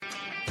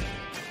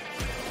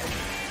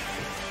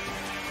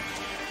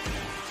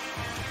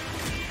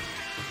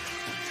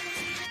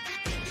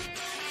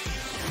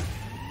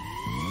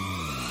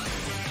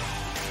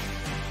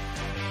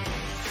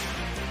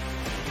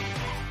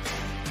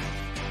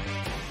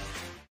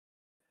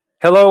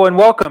Hello and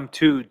welcome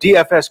to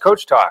DFS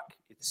Coach Talk.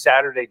 It's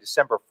Saturday,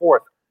 December 4th,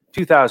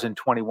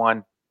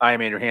 2021. I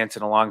am Andrew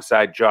Hansen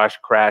alongside Josh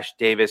Crash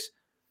Davis,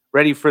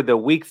 ready for the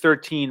Week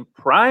 13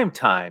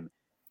 primetime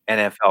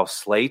NFL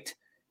slate.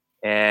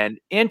 An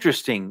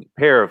interesting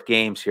pair of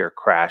games here,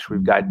 Crash.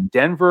 We've got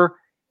Denver,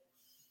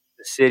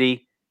 the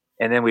city,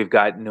 and then we've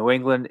got New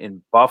England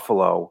in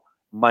Buffalo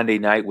Monday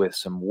night with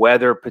some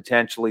weather,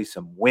 potentially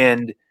some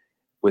wind,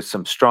 with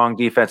some strong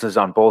defenses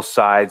on both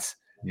sides.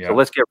 Yeah. So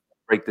let's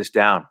break this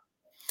down.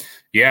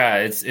 Yeah,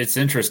 it's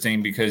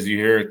interesting because you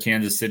hear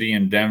Kansas City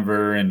and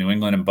Denver and New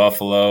England and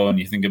Buffalo, and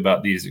you think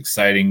about these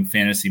exciting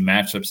fantasy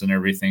matchups and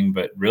everything,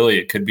 but really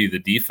it could be the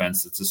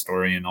defense that's a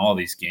story in all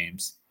these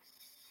games.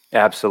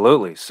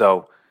 Absolutely.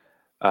 So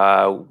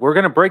we're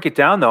going to break it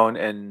down, though,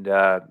 and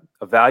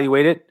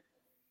evaluate it,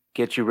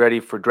 get you ready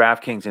for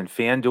DraftKings and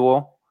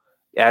FanDuel.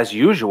 As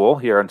usual,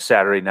 here on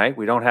Saturday night,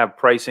 we don't have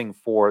pricing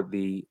for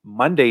the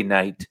Monday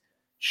night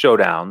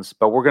showdowns,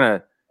 but we're going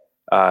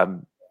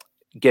to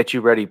get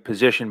you ready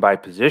position by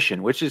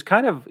position, which is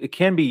it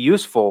can be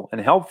useful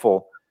and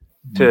helpful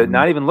to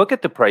not even look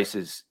at the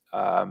prices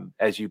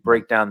as you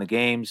break down the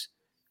games,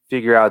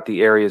 figure out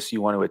the areas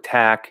you want to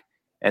attack,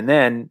 and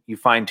then you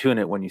fine tune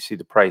it when you see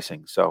the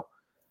pricing. So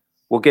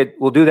we'll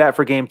do that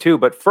for game 2.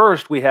 But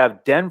first we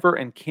have Denver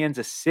and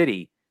Kansas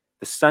City,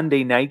 the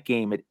Sunday night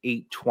game at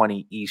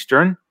 8:20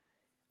 Eastern.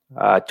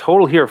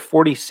 Total here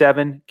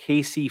 47.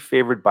 KC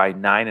favored by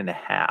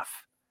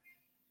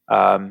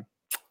 9.5.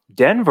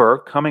 Denver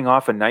coming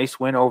off a nice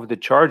win over the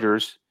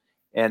Chargers.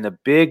 And the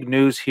big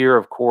news here,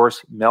 of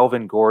course,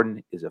 Melvin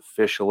Gordon is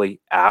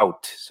officially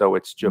out. So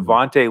it's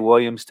Javonte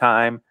Williams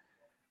time.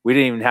 We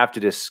didn't even have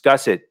to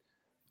discuss it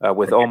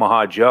with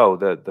Omaha Joe,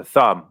 the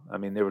thumb. I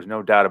mean, there was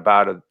no doubt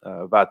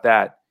about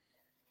that.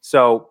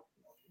 So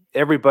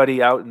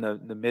everybody out in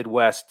the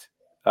Midwest,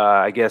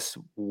 I guess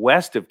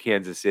west of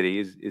Kansas City,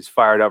 is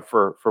fired up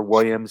for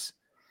Williams.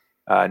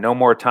 No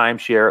more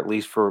timeshare, at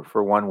least for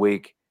 1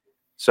 week.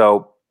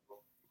 So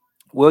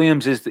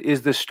Williams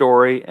is the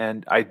story,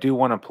 and I do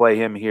want to play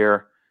him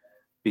here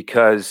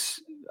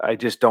because I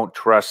just don't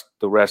trust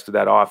the rest of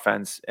that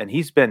offense. And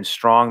he's been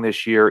strong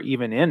this year,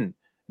 even in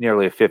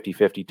nearly a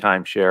 50-50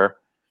 timeshare.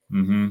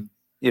 Mm-hmm.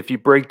 If you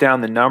break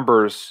down the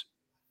numbers,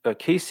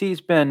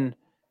 KC's been,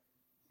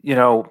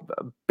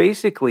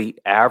 basically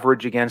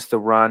average against the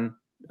run.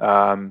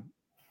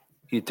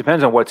 It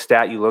depends on what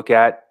stat you look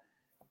at.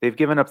 They've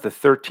given up the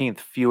 13th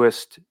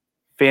fewest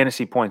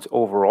fantasy points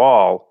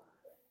overall,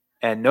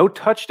 and no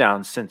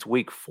touchdowns since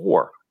week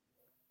 4.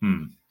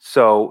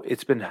 So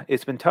it's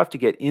been tough to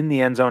get in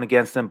the end zone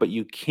against them, but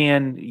you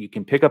can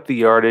pick up the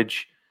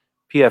yardage.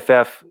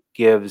 PFF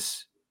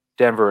gives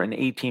Denver an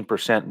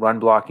 18% run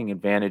blocking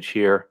advantage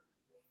here.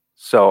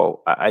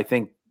 So I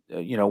think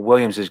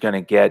Williams is going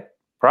to get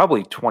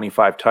probably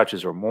 25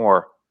 touches or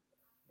more,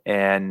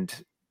 and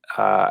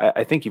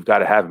I think you've got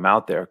to have him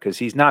out there because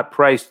he's not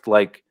priced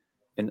like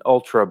an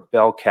ultra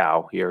bell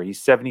cow here.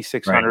 He's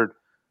 7,600. Right.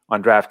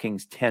 On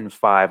DraftKings,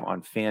 10-5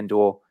 on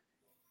FanDuel.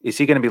 Is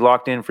he going to be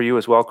locked in for you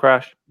as well,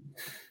 Crash?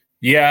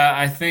 Yeah,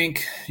 I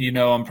think,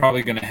 I'm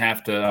probably going to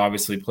have to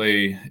obviously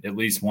play at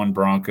least one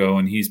Bronco,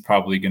 and he's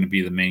probably going to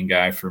be the main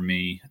guy for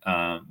me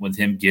with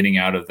him getting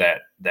out of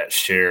that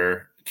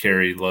share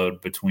carry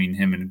load between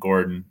him and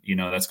Gordon.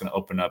 That's going to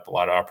open up a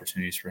lot of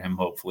opportunities for him,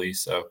 hopefully.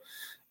 So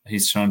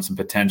he's shown some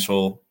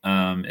potential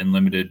in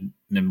limited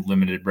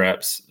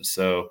reps.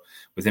 So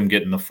with him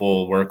getting the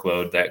full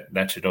workload,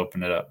 that should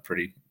open it up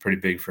pretty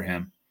big for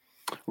him.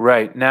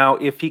 Right. Now,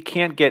 if he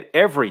can't get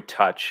every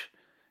touch,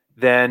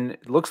 then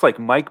it looks like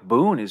Mike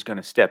Boone is going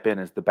to step in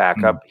as the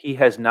backup. He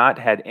has not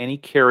had any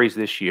carries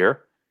this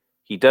year.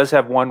 He does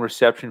have 1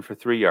 reception for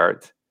 3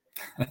 yards.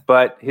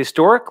 But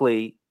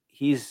historically,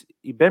 he's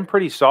been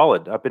pretty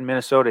solid. Up in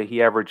Minnesota,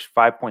 he averaged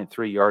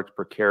 5.3 yards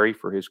per carry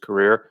for his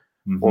career.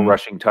 Or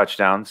rushing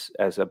touchdowns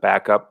as a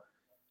backup.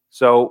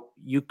 So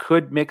you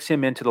could mix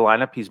him into the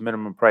lineup. He's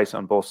minimum price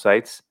on both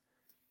sites.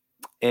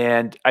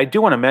 And I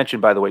do want to mention,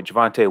 by the way,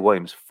 Javonte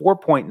Williams,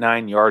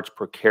 4.9 yards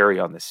per carry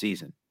on the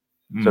season.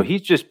 So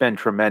he's just been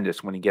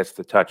tremendous when he gets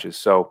the touches.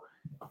 So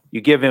you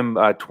give him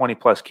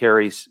 20-plus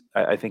carries,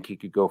 I think he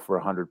could go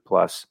for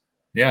 100-plus.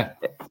 Yeah.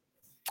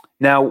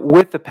 Now,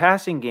 with the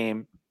passing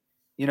game,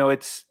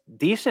 it's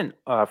decent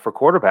for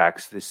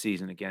quarterbacks this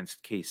season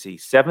against KC.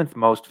 7th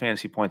most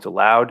fantasy points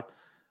allowed,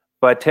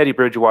 but Teddy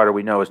Bridgewater,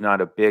 we know, is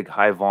not a big,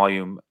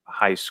 high-volume,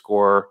 high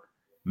scorer.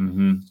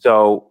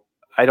 So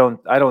I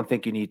don't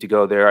think you need to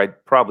go there.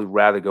 I'd probably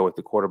rather go with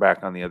the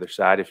quarterback on the other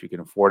side if you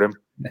can afford him.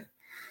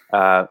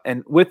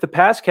 And with the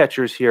pass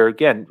catchers here,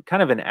 again,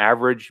 kind of an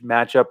average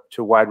matchup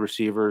to wide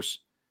receivers.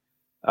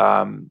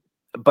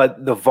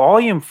 But the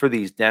volume for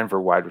these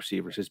Denver wide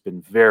receivers has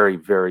been very,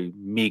 very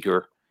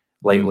meager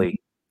lately.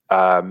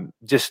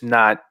 Just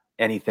not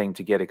anything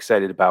to get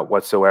excited about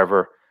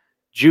whatsoever.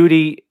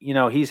 Judy,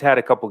 he's had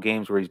a couple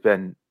games where he's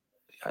been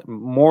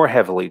more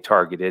heavily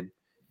targeted.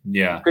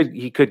 Yeah.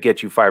 He could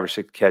get you 5 or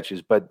 6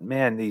 catches, but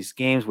man, these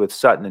games with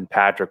Sutton and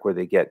Patrick where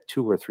they get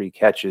 2 or 3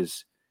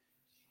 catches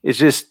is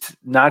just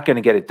not going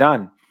to get it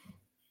done.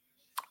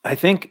 I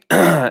think,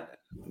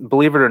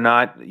 believe it or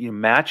not,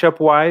 matchup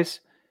wise,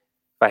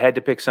 if I had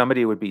to pick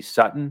somebody, it would be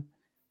Sutton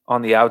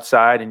on the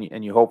outside,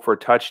 and you hope for a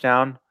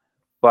touchdown.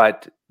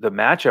 But the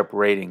matchup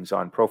ratings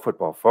on Pro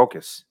Football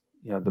Focus,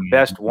 the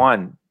best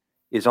one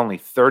is only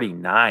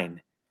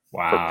 39 for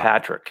Wow.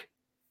 Patrick.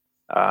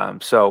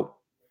 So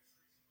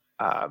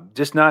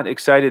just not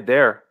excited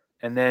there.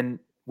 And then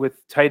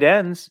with tight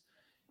ends,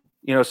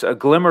 so a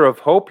glimmer of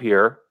hope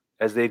here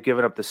as they've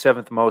given up the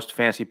 7th most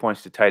fantasy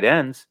points to tight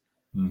ends.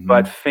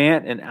 But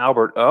Fant and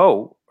Albert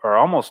O are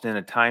almost in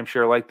a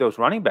timeshare like those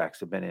running backs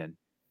have been in.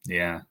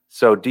 Yeah.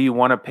 So do you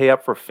want to pay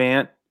up for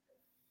Fant?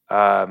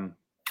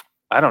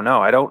 I don't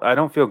know. I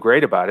don't feel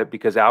great about it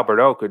because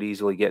Albert O could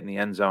easily get in the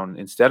end zone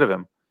instead of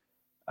him.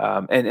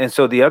 And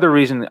so the other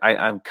reason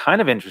I'm kind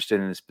of interested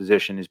in this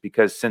position is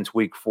because since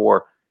week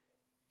 4,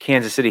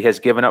 Kansas City has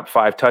given up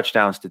 5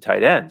 touchdowns to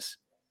tight ends.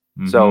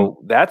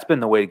 So that's been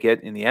the way to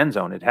get in the end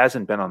zone. It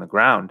hasn't been on the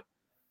ground.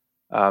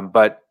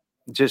 But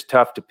just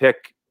tough to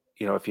pick,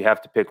 if you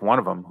have to pick one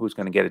of them, who's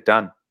going to get it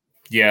done.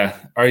 Yeah.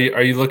 Are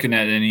you looking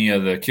at any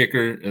of the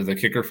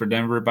kicker for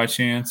Denver by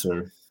chance,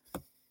 or?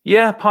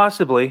 Yeah,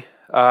 possibly.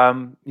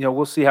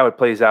 We'll see how it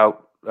plays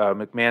out.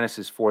 McManus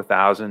is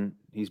 4,000.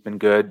 He's been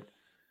good.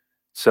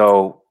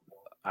 So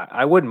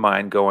I wouldn't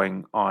mind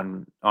going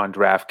on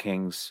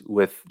DraftKings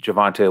with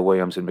Javonte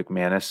Williams and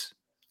McManus.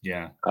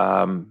 Yeah.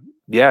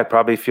 I'd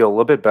probably feel a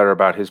little bit better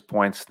about his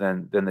points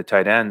than the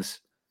tight ends.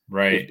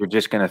 Right. If we're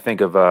just going to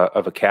think of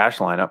a cash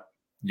lineup.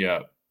 Yeah.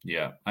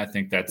 Yeah. I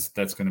think that's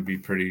going to be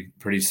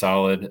pretty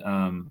solid.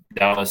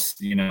 Dallas,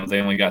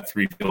 they only got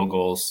 3 field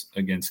goals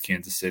against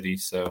Kansas City.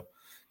 So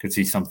could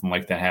see something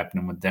like that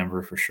happening with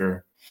Denver for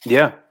sure.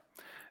 Yeah.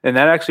 And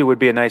that actually would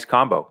be a nice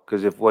combo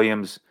because if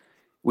Williams,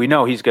 we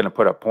know he's going to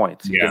put up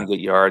points. He's going to get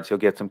yards. He'll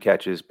get some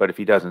catches. But if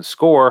he doesn't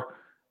score,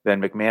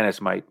 then McManus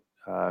might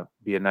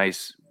be a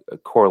nice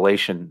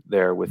correlation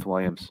there with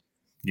Williams.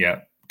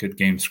 Yeah. Good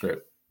game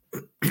script.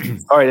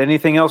 All right.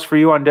 Anything else for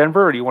you on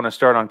Denver, or do you want to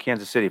start on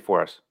Kansas City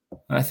for us?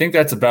 I think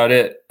that's about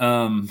it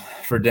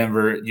for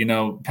Denver.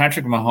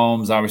 Patrick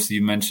Mahomes, obviously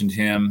you mentioned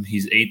him.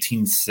 He's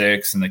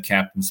 18-6 in the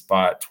captain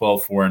spot,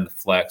 12-4 in the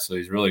flex. So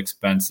he's really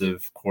expensive,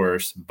 of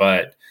course.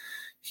 But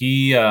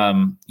he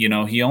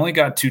only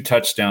got 2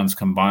 touchdowns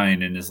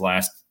combined in his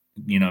last,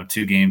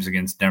 2 games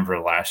against Denver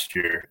last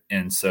year.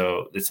 And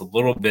so it's a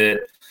little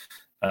bit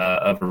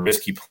of a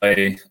risky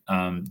play.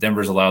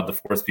 Denver's allowed the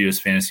 4th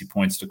fewest fantasy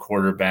points to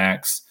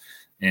quarterbacks.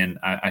 And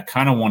I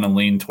kind of want to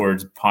lean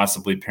towards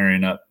possibly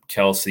pairing up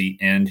Kelsey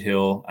and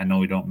Hill. I know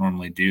we don't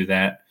normally do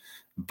that,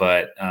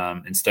 but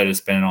instead of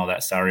spending all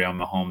that salary on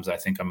Mahomes, I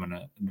think I'm going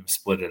to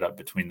split it up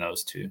between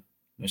those two.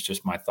 That's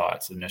just my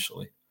thoughts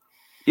initially.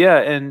 Yeah,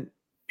 and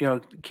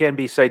it can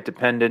be site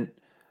dependent,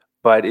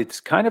 but it's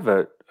kind of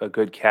a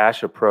good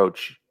cash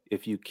approach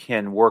if you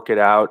can work it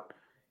out,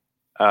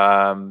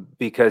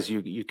 because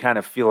you kind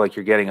of feel like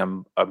you're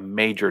getting a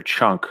major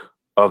chunk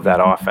of that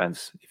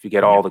offense if you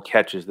get all the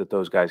catches that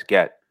those guys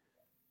get.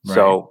 Right.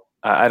 So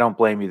I don't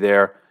blame you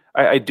there.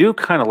 I do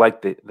kind of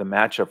like the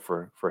matchup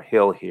for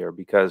Hill here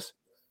because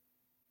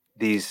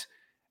these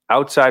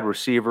outside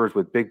receivers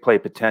with big play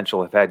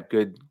potential have had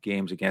good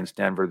games against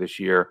Denver this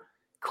year.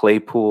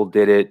 Claypool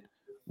did it.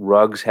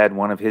 Ruggs had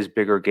one of his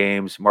bigger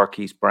games.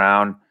 Marquise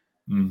Brown.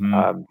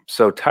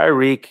 So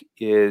Tyreek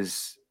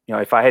is,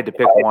 if I had to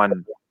pick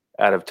one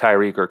out of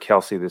Tyreek or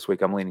Kelsey this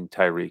week, I'm leaning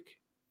Tyreek.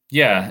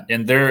 Yeah,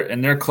 and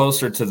they're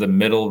closer to the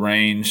middle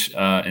range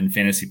in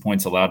fantasy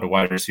points allowed to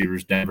wide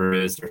receivers. Denver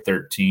is their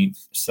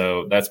 13th,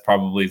 so that's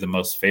probably the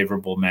most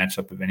favorable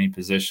matchup of any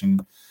position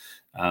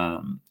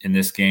in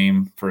this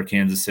game for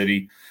Kansas City.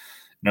 In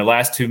their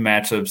last 2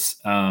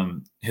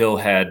 matchups, Hill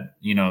had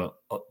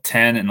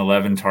 10 and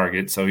 11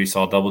 targets, so he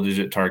saw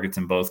double-digit targets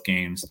in both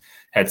games.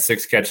 Had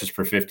 6 catches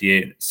for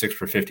 58, 6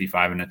 for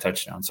 55, and a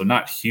touchdown. So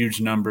not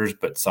huge numbers,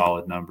 but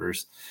solid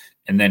numbers.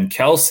 And then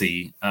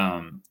Kelsey,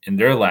 in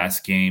their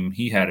last game,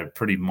 he had a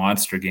pretty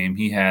monster game.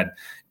 He had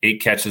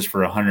 8 catches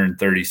for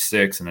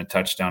 136 and a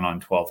touchdown on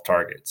 12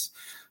 targets.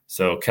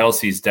 So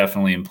Kelsey's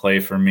definitely in play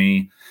for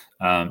me.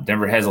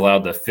 Denver has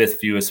allowed the 5th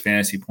fewest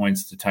fantasy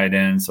points to tight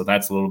end, so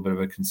that's a little bit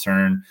of a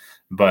concern.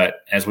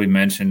 But as we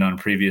mentioned on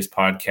previous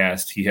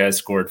podcast, he has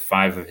scored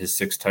 5 of his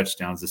 6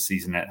 touchdowns this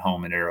season at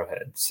home at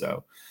Arrowhead.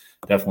 So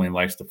definitely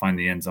likes to find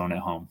the end zone at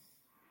home.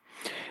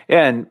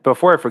 Yeah, and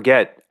before I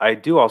forget, I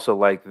do also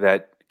like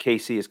that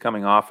KC is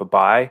coming off a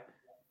bye,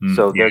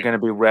 so they're going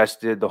to be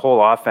rested. The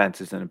whole offense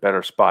is in a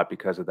better spot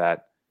because of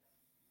that.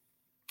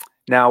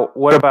 Now,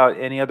 what about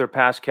any other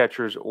pass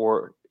catchers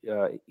or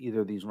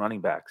either of these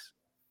running backs?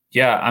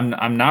 Yeah,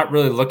 I'm not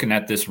really looking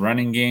at this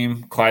running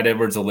game. Clyde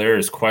Edwards-Helaire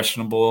is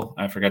questionable.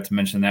 I forgot to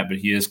mention that, but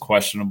he is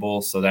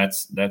questionable, so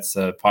that's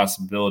a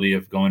possibility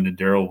of going to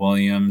Darrell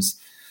Williams.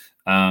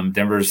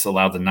 Denver's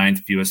allowed the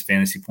 9th fewest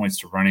fantasy points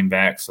to running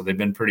back, so they've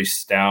been pretty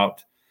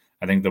stout.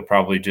 I think they'll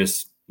probably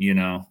just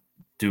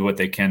do what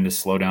they can to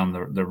slow down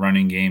the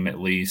running game at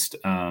least,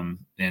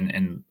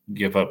 and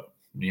give up,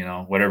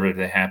 whatever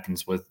that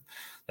happens with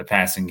the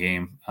passing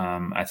game.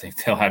 I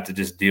think they'll have to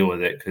just deal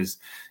with it because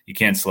you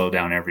can't slow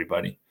down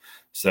everybody.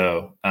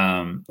 So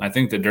I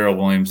think that Darrell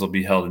Williams will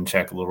be held in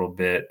check a little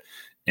bit.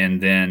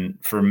 And then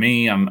for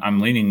me, I'm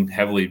leaning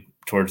heavily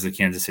towards the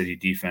Kansas City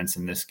defense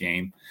in this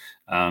game.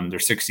 They're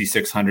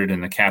 6,600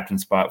 in the captain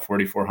spot,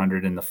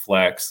 4,400 in the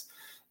flex.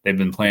 They've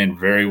been playing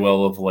very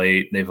well of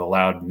late. They've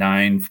allowed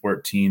 9,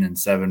 14, and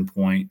 7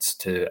 points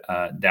to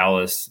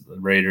Dallas, the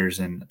Raiders,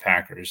 and the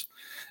Packers.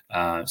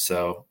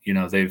 So,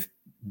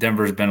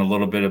 Denver's been a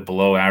little bit of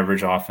below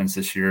average offense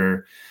this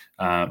year,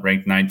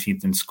 ranked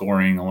 19th in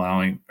scoring,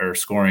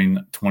 scoring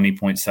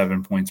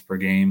 20.7 points per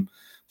game.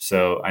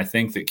 So I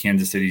think that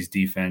Kansas City's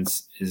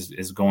defense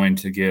is going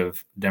to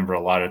give Denver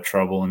a lot of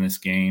trouble in this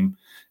game.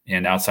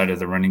 And outside of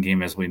the running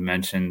game, as we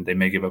mentioned, they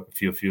may give up a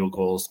few field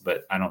goals,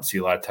 but I don't see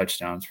a lot of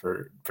touchdowns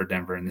for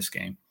Denver in this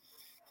game.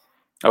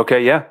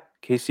 Okay, yeah.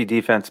 KC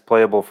defense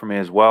playable for me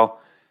as well.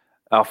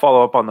 I'll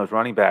follow up on those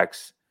running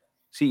backs.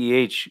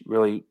 CEH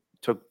really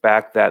took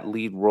back that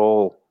lead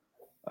role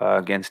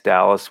against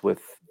Dallas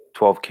with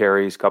 12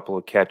 carries, couple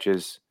of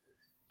catches.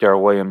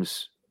 Darrell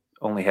Williams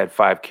only had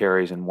 5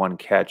 carries and 1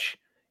 catch.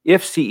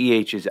 If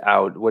CEH is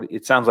out,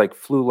 it sounds like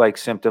flu-like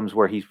symptoms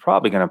where he's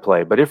probably going to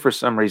play. But if for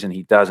some reason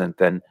he doesn't,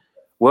 then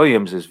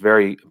Williams is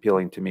very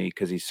appealing to me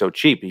because he's so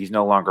cheap. He's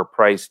no longer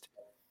priced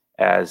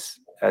as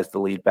the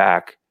lead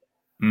back.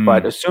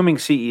 But assuming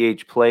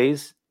CEH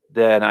plays,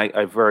 then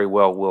I very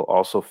well will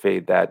also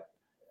fade that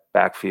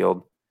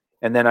backfield.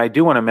 And then I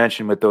do want to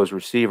mention with those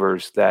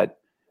receivers that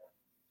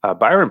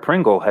Byron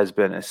Pringle has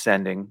been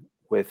ascending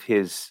with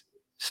his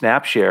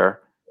snap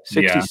share.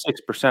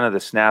 66% of the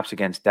snaps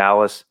against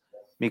Dallas.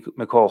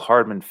 Mecole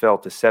Hardman fell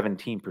to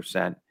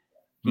 17%.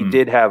 He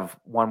did have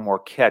one more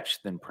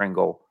catch than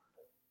Pringle,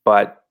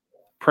 but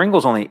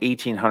Pringle's only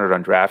 1,800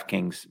 on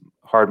DraftKings,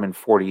 Hardman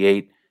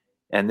 48.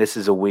 And this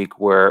is a week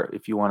where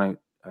if you want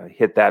to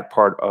hit that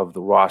part of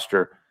the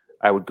roster,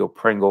 I would go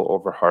Pringle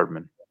over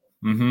Hardman.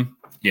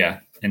 Yeah.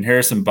 And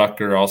Harrison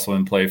Butker also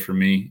in play for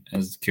me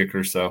as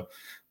kicker. So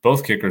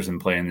both kickers in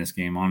play in this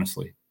game,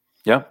 honestly.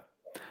 Yeah.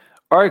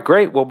 All right,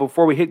 great. Well,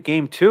 before we hit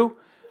game 2,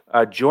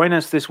 join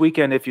us this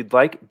weekend if you'd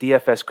like,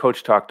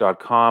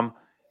 dfscoachtalk.com.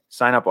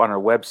 Sign up on our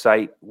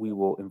website. We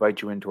will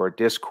invite you into our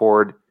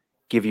Discord,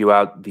 give you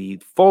out the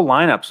full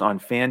lineups on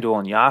FanDuel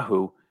and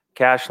Yahoo,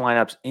 cash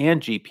lineups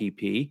and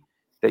GPP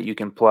that you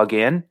can plug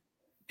in,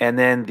 and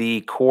then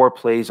the core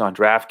plays on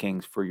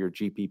DraftKings for your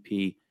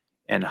GPP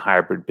and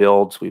hybrid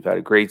builds. We've had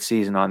a great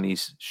season on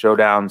these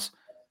showdowns.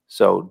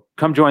 So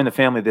come join the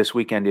family this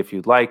weekend if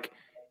you'd like.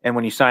 And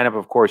when you sign up,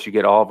 of course, you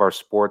get all of our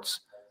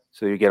sports.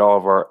 So you get all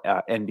of our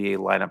NBA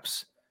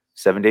lineups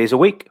 7 days a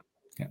week.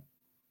 Yeah.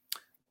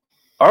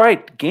 All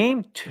right,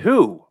 game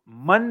 2,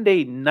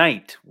 Monday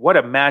night. What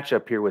a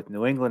matchup here with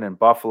New England and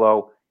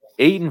Buffalo.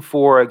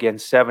 8-4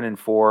 against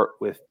 7-4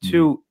 with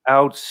 2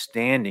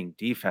 outstanding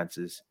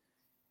defenses.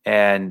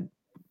 And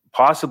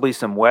possibly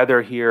some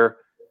weather here.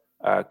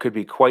 Could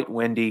be quite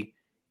windy.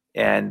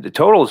 And the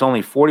total is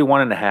only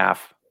 41.5.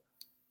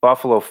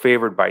 Buffalo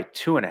favored by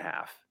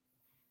 2.5.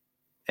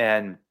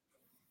 And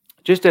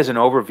just as an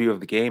overview of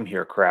the game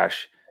here,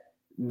 Crash,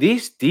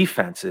 these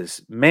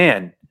defenses,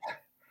 man,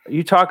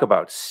 you talk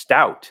about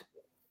stout.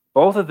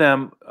 Both of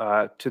them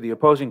to the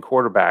opposing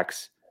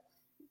quarterbacks,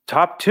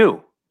 top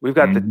 2. We've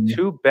got the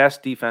 2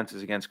 best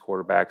defenses against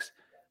quarterbacks,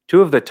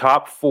 2 of the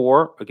top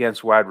 4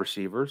 against wide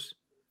receivers,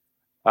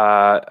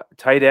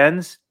 tight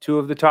ends, 2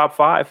 of the top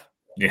 5.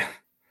 Yeah.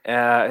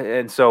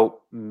 And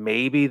so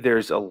maybe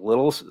there's a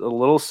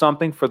little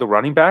something for the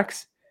running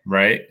backs.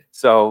 Right.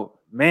 So,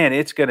 man,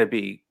 it's going to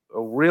be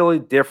a really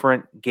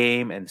different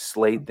game and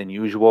slate than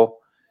usual.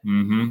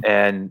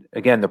 And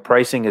again, the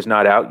pricing is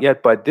not out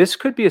yet, but this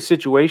could be a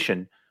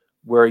situation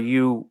where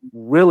you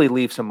really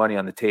leave some money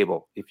on the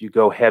table if you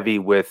go heavy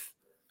with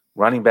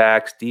running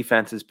backs,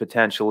 defenses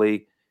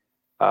potentially.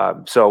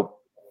 So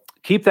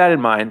keep that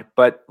in mind.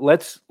 But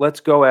let's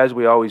go as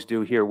we always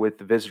do here with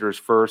the visitors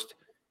first.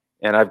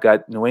 And I've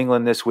got New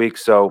England this week,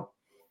 so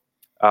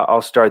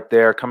I'll start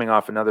there. Coming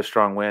off another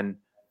strong win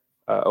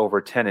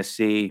over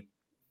Tennessee.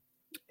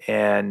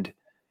 And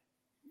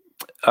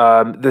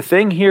the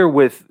thing here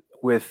with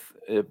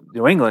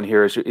New England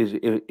here is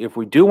if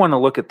we do want to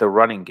look at the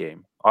running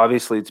game,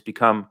 obviously it's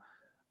become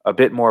a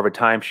bit more of a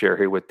timeshare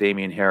here with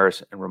Damian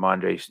Harris and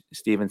Ramondre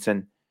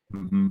Stevenson.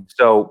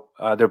 So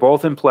they're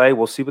both in play.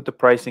 We'll see what the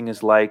pricing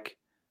is like.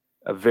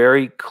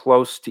 Very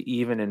close to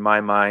even in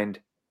my mind.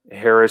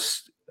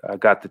 Harris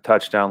got the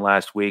touchdown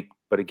last week,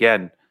 but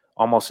again,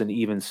 almost an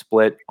even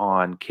split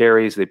on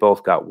carries. They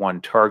both got 1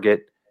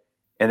 target.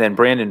 And then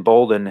Brandon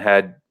Bolden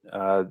had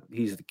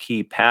he's the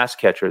key pass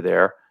catcher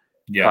there.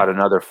 Yeah. Caught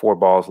another 4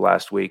 balls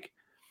last week.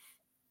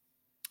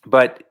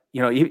 But,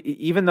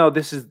 even though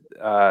this is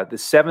the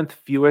 7th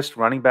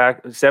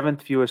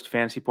fewest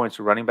fantasy points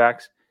to running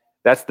backs,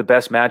 that's the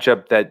best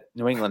matchup that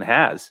New England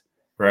has.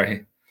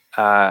 Right.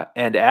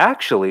 And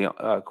actually,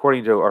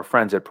 according to our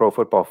friends at Pro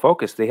Football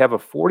Focus, they have a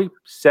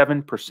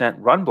 47%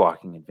 run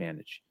blocking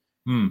advantage.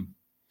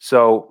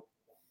 So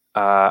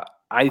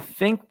I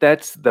think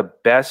that's the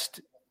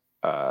best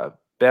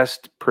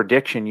best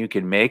prediction you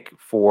can make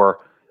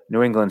for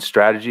New England's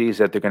strategy is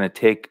that they're going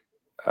to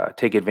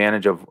take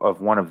advantage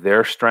of one of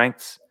their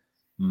strengths.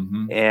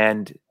 Mm-hmm.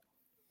 And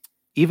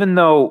even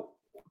though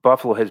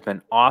Buffalo has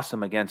been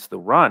awesome against the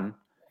run,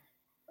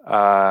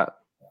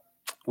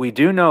 we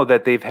do know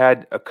that they've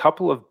had a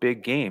couple of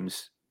big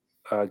games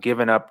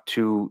given up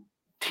to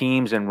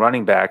teams and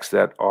running backs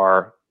that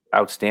are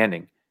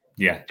outstanding.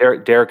 Yeah.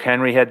 Derrick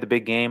Henry had the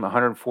big game,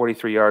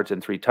 143 yards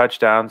and 3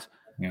 touchdowns.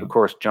 Yeah. Of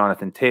course,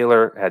 Jonathan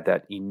Taylor had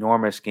that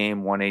enormous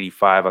game,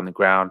 185 on the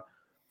ground,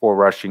 4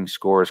 rushing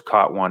scores,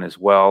 caught one as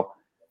well.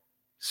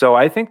 So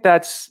I think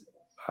that's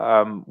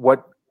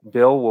what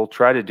Bill will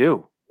try to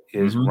do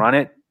is run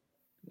it,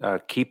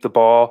 keep the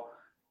ball,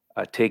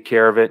 take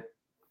care of it,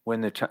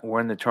 win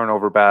the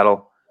turnover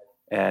battle,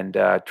 and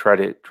try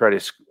to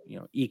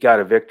eke out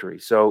a victory.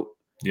 So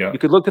you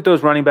could look at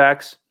those running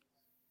backs.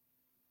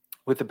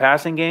 With the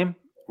passing game,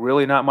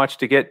 really not much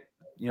to get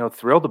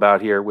thrilled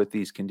about here with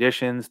these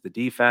conditions, the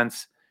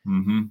defense.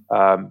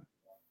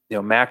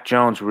 Mac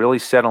Jones really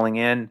settling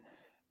in,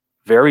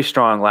 very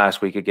strong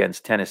last week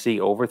against Tennessee,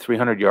 over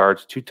 300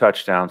 yards, 2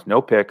 touchdowns,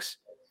 no picks.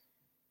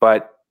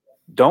 But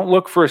don't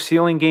look for a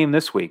ceiling game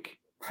this week.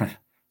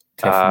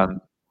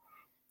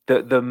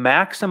 The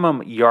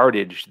maximum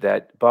yardage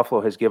that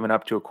Buffalo has given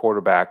up to a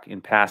quarterback in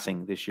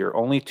passing this year,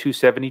 only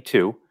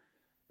 272,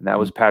 and that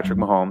was Patrick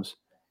Mahomes.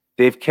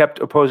 They've kept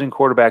opposing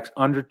quarterbacks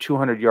under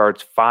 200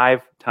 yards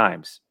 5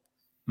 times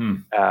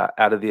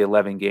out of the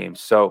 11 games.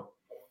 So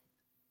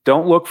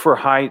don't look for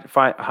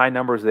high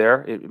numbers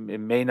there. It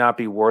may not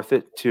be worth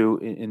it to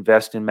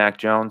invest in Mac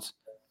Jones.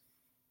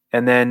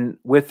 And then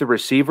with the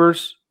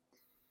receivers,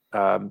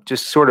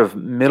 just sort of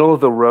middle of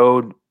the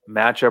road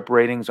matchup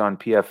ratings on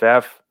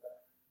PFF.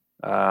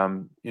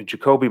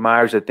 Jacoby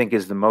Myers, I think,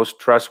 is the most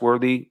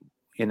trustworthy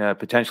in a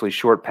potentially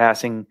short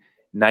passing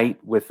night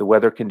with the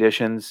weather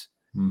conditions.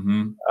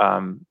 You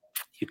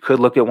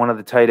could look at one of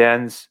the tight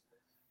ends,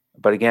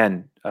 but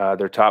again,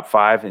 they're top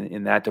 5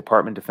 in that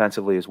department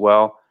defensively as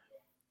well.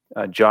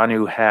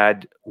 Jonnu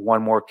had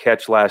one more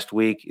catch last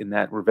week in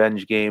that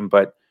revenge game,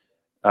 but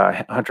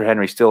Hunter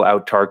Henry still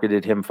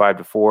out-targeted him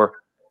 5-4.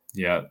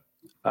 Yeah.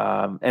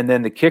 And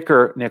then the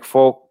kicker, Nick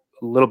Folk,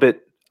 a little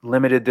bit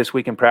limited this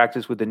week in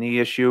practice with the knee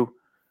issue,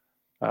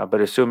 but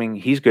assuming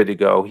he's good to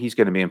go, he's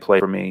going to be in play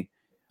for me.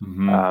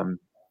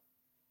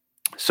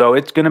 So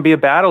it's going to be a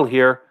battle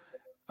here.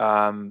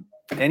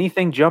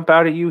 Anything jump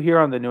out at you here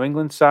on the New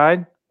England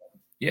side?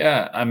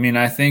 Yeah, I mean,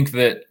 I think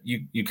that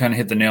you kind of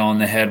hit the nail on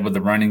the head with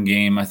the running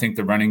game. I think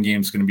the running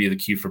game is going to be the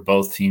key for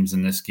both teams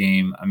in this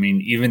game. I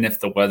mean, even if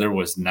the weather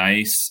was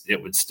nice,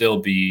 it would still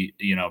be,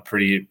 a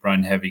pretty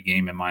run-heavy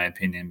game in my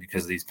opinion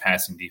because these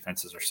passing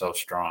defenses are so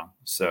strong.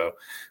 So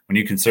when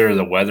you consider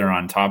the weather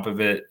on top of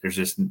it, there's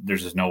just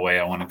no way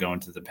I want to go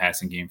into the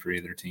passing game for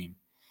either team.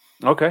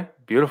 Okay,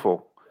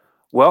 beautiful.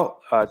 Well,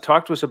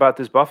 talk to us about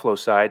this Buffalo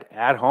side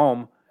at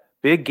home.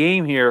 Big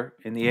game here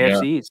in the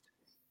AFC East.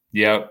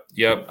 Yep.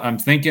 I'm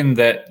thinking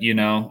that,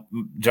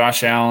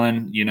 Josh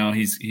Allen,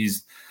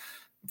 he's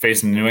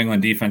facing the New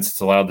England defense that's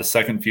allowed the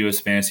second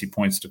fewest fantasy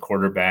points to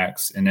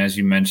quarterbacks. And as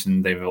you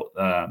mentioned, New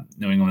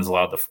England has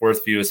allowed the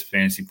 4th fewest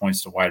fantasy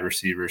points to wide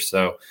receivers.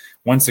 So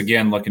once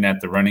again, looking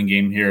at the running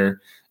game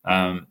here,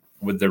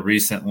 with the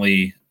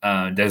recently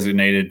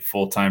designated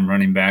full-time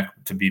running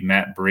back to be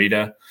Matt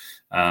Breida,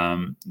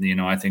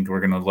 I think we're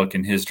going to look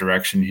in his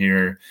direction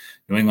here.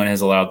 New England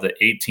has allowed the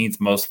 18th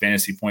most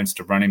fantasy points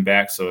to running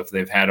back. So if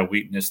they've had a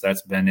weakness,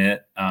 that's been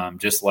it.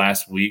 Just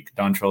last week,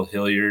 Dontrell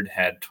Hilliard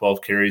had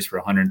 12 carries for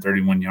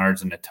 131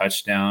 yards and a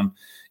touchdown.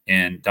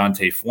 And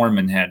Dante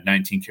Foreman had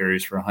 19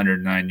 carries for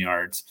 109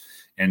 yards.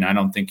 And I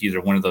don't think either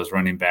one of those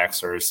running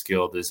backs are as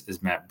skilled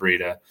as Matt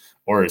Breida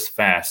or as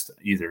fast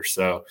either.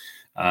 So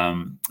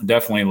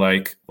definitely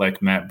like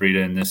Matt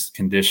Breida in this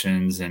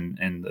conditions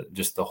and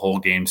just the whole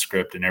game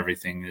script and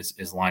everything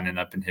is lining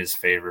up in his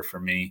favor for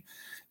me.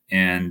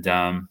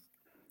 And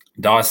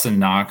Dawson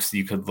Knox,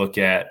 you could look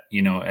at,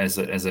 as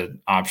an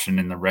option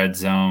in the red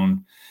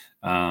zone,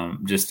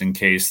 just in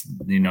case,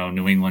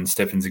 New England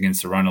stiffens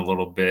against the run a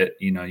little bit.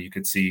 You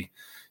could see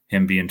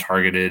him being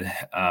targeted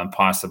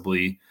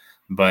possibly.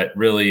 But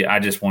really, I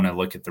just want to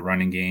look at the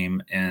running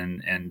game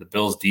and the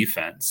Bills'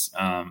 defense.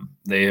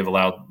 They have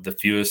allowed the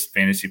fewest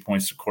fantasy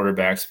points to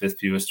quarterbacks, 5th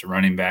fewest to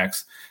running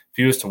backs,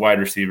 fewest to wide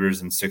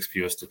receivers, and 6th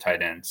fewest to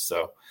tight ends.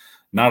 So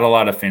not a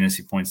lot of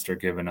fantasy points they're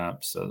giving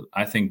up. So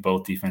I think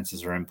both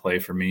defenses are in play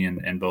for me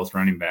and both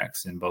running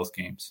backs in both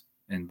games,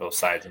 in both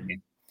sides of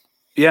me.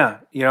 Yeah,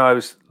 I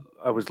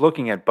was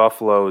looking at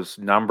Buffalo's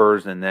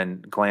numbers and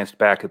then glanced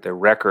back at their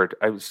record.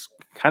 I was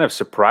kind of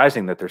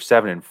surprising that they're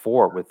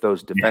 7-4 with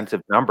those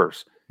defensive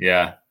numbers.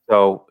 Yeah.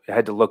 So I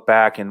had to look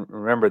back and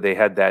remember they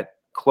had that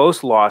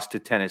close loss to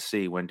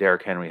Tennessee when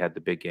Derrick Henry had the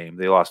big game.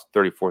 They lost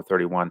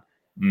 34-31.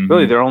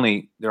 Really, their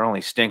only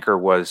stinker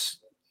was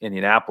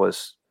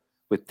Indianapolis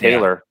with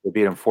Taylor. They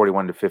beat them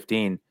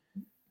 41-15.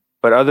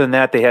 But other than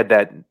that, they had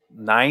that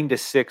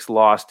 9-6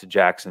 loss to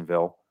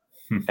Jacksonville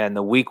and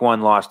the week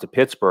 1 loss to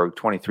Pittsburgh,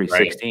 23-16.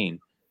 Right.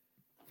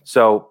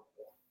 So,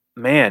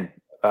 man,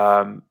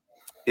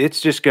 it's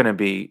just going to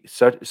be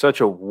such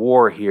a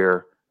war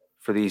here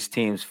for these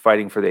teams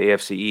fighting for the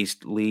AFC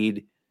East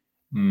lead.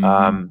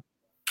 Mm-hmm.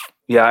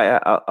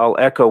 I'll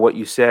echo what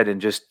you said, and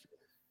just,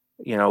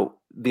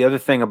 the other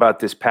thing about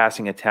this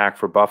passing attack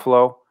for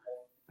Buffalo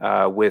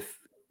with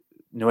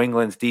New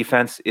England's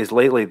defense is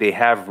lately they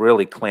have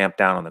really clamped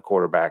down on the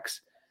quarterbacks.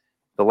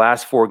 The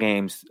last 4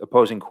 games,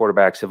 opposing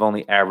quarterbacks have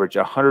only averaged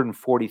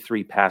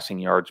 143 passing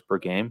yards per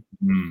game.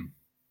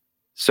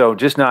 So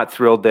just not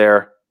thrilled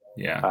there.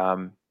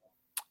 Yeah.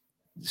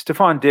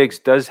 Stephon Diggs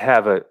does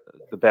have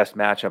the best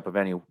matchup of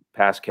any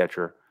pass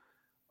catcher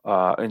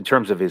in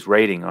terms of his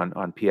rating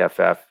on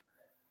PFF.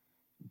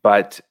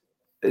 But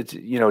it's,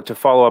 to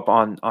follow up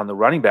on the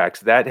running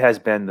backs, that has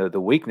been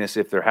the weakness,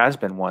 if there has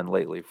been one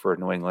lately for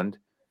New England.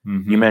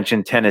 Mm-hmm. You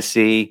mentioned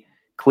Tennessee.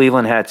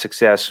 Cleveland had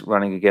success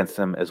running against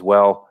them as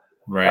well.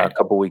 Right. A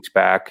couple weeks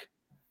back.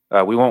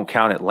 We won't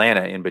count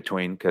Atlanta in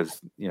between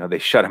because they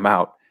shut them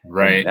out.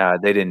 Right.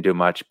 And, they didn't do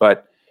much,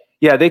 but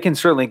yeah, they can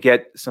certainly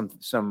get some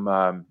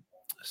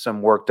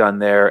work done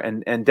there.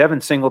 And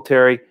Devin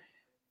Singletary,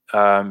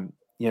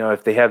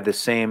 if they have the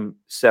same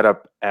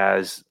setup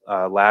as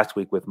last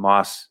week with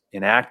Moss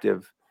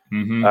inactive,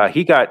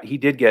 mm-hmm. He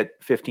did get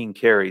 15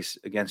 carries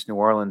against New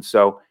Orleans,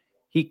 so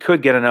he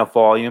could get enough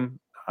volume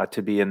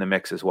to be in the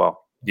mix as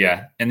well.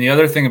 Yeah, and the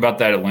other thing about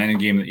that Atlanta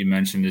game that you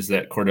mentioned is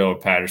that Cordell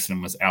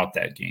Patterson was out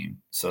that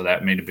game, so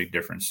that made a big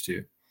difference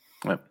too.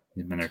 Yep.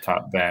 He's been their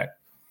top back.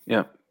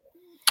 Yeah.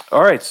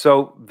 All right,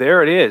 so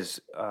there it is,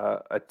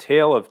 a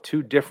tale of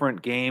 2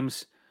 different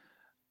games,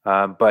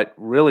 but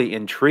really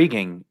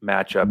intriguing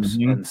matchups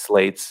and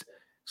slates.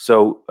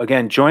 So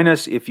again, join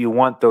us if you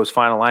want those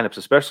final lineups,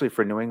 especially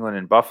for New England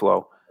and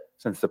Buffalo,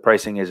 since the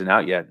pricing isn't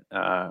out yet.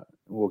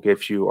 We'll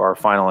give you our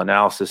final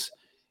analysis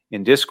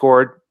in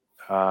Discord.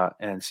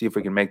 And see if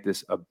we can make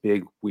this a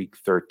big week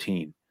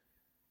 13.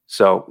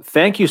 So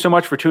thank you so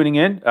much for tuning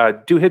in.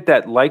 Do hit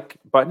that like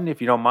button if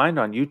you don't mind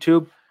on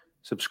YouTube.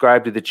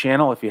 Subscribe to the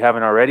channel if you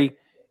haven't already.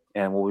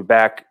 And we'll be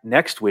back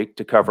next week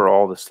to cover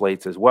all the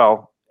slates as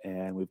well.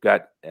 And we've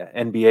got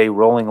NBA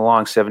rolling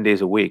along 7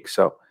 days a week.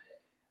 So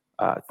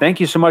thank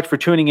you so much for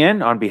tuning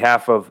in. On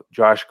behalf of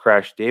Josh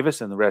Crash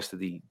Davis and the rest of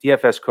the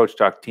DFS Coach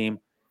Talk team,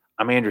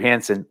 I'm Andrew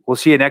Hansen. We'll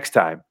see you next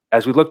time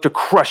as we look to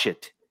crush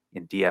it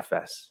in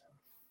DFS.